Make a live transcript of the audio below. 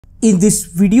In this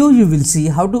video, you will see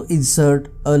how to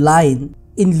insert a line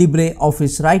in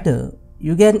LibreOffice Writer.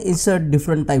 You can insert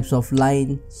different types of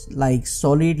lines like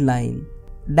solid line,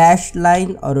 dashed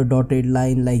line or a dotted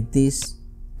line like this,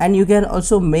 and you can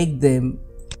also make them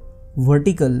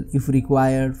vertical if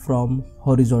required from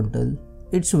horizontal.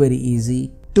 It's very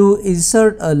easy. To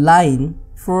insert a line,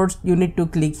 first you need to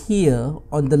click here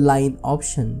on the line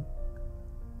option.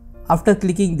 After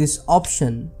clicking this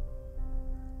option,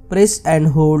 press and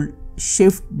hold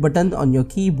Shift button on your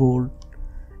keyboard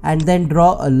and then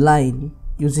draw a line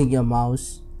using your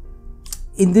mouse.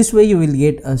 In this way you will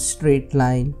get a straight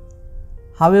line.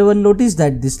 However, notice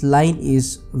that this line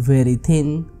is very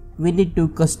thin. We need to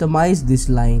customize this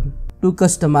line. To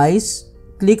customize,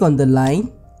 click on the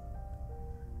line,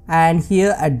 and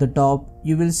here at the top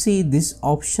you will see this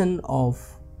option of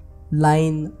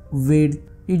line width.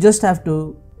 You just have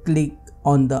to click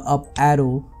on the up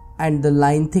arrow and the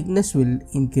line thickness will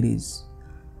increase.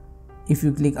 If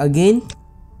you click again,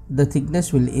 the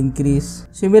thickness will increase.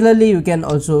 Similarly, you can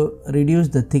also reduce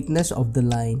the thickness of the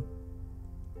line.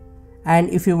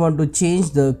 And if you want to change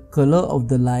the color of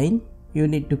the line, you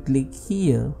need to click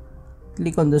here.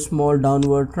 Click on the small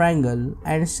downward triangle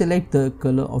and select the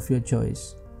color of your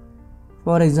choice.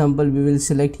 For example, we will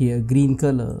select here green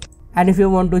color. And if you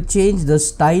want to change the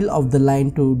style of the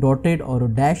line to dotted or a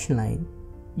dashed line,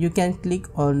 you can click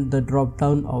on the drop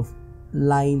down of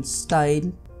line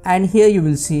style, and here you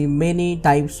will see many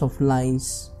types of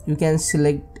lines. You can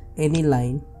select any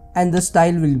line and the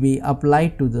style will be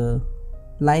applied to the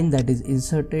line that is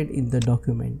inserted in the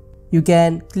document. You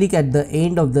can click at the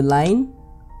end of the line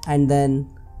and then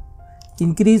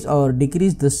increase or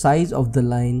decrease the size of the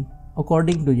line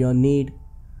according to your need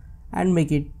and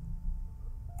make it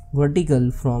vertical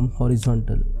from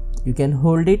horizontal. You can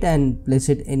hold it and place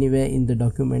it anywhere in the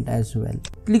document as well.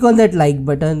 Click on that like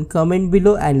button, comment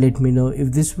below and let me know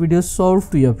if this video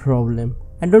solved to your problem.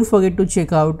 And don't forget to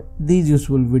check out these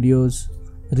useful videos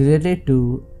related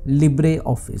to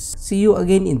LibreOffice. See you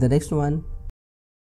again in the next one.